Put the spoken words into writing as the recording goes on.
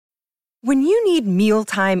When you need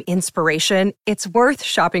mealtime inspiration, it's worth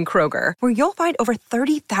shopping Kroger, where you'll find over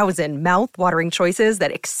 30,000 mouth-watering choices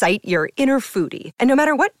that excite your inner foodie. And no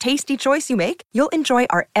matter what tasty choice you make, you'll enjoy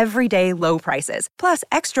our everyday low prices, plus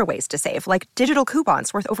extra ways to save, like digital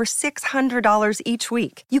coupons worth over $600 each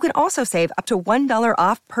week. You can also save up to $1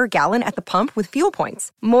 off per gallon at the pump with fuel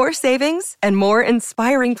points. More savings and more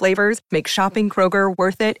inspiring flavors make shopping Kroger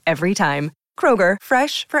worth it every time. Kroger,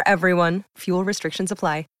 fresh for everyone. Fuel restrictions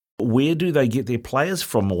apply. Where do they get their players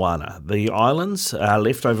from, Moana? The islands,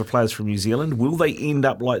 leftover players from New Zealand, will they end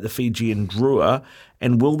up like the Fijian Drua,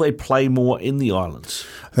 and will they play more in the islands?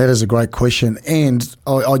 That is a great question, and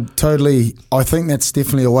I think that's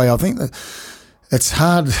definitely a way. I think that it's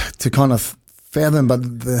hard to kind of fathom,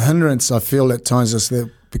 but the hindrance I feel at times is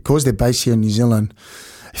that because they're based here in New Zealand,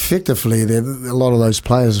 effectively, a lot of those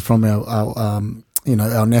players are from our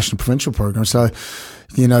national provincial program. So,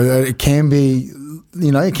 it can be.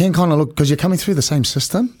 It can kind of look, because you're coming through the same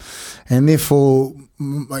system, and therefore,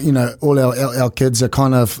 all our kids are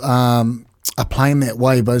kind of are playing that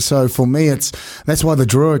way. But so for me, that's why the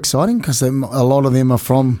Drua are exciting, because a lot of them are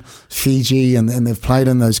from Fiji and they've played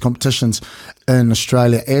in those competitions in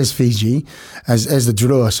Australia as Fiji, as the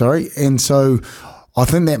Drua, sorry. And so I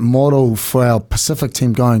think that model for our Pacific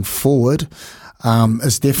team going forward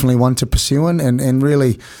is definitely one to pursue in, and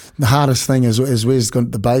really the hardest thing is where's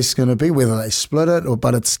the base going to be, whether they split it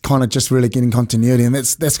but it's kind of just really getting continuity, and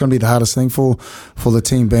that's going to be the hardest thing for the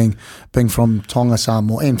team being from Tonga,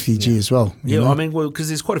 Samoa and Fiji as well. Yeah, I mean, because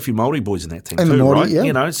there's quite a few Māori boys in that team and too, Māori, right?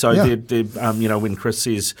 Yeah. So they're when Chris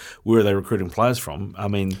says where are they recruiting players from, I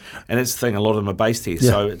mean, and that's the thing, a lot of them are based here,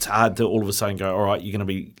 so it's hard to all of a sudden go, all right, you're going to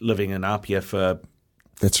be living in Apia for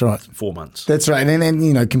That's right. 4 months. That's right. And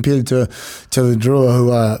then, compared to the Drua,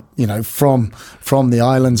 who are, from the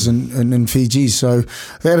islands in Fiji. So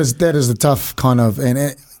that is the tough kind of, and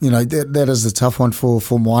that is the tough one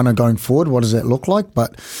for Moana going forward. What does that look like?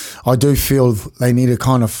 But I do feel they need to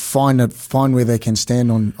kind of find where they can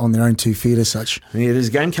stand on their own 2 feet as such. Yeah, there's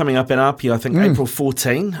a game coming up in Apia, I think April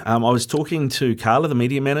 14. I was talking to Carla, the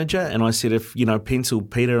media manager, and I said if, pencil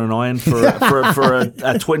Peter and I in for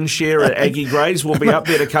a twin share at Aggie Grays, we'll be up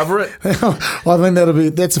there to cover it. I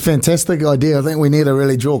think that's a fantastic idea. I think we need to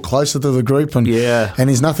really draw closer to the group, and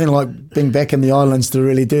there's nothing like being back in the islands to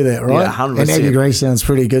really do that, right? Yeah, 100%. And Aggie Grays sounds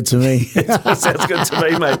pretty good to me. Sounds good to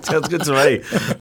me, mate. Sounds good to me.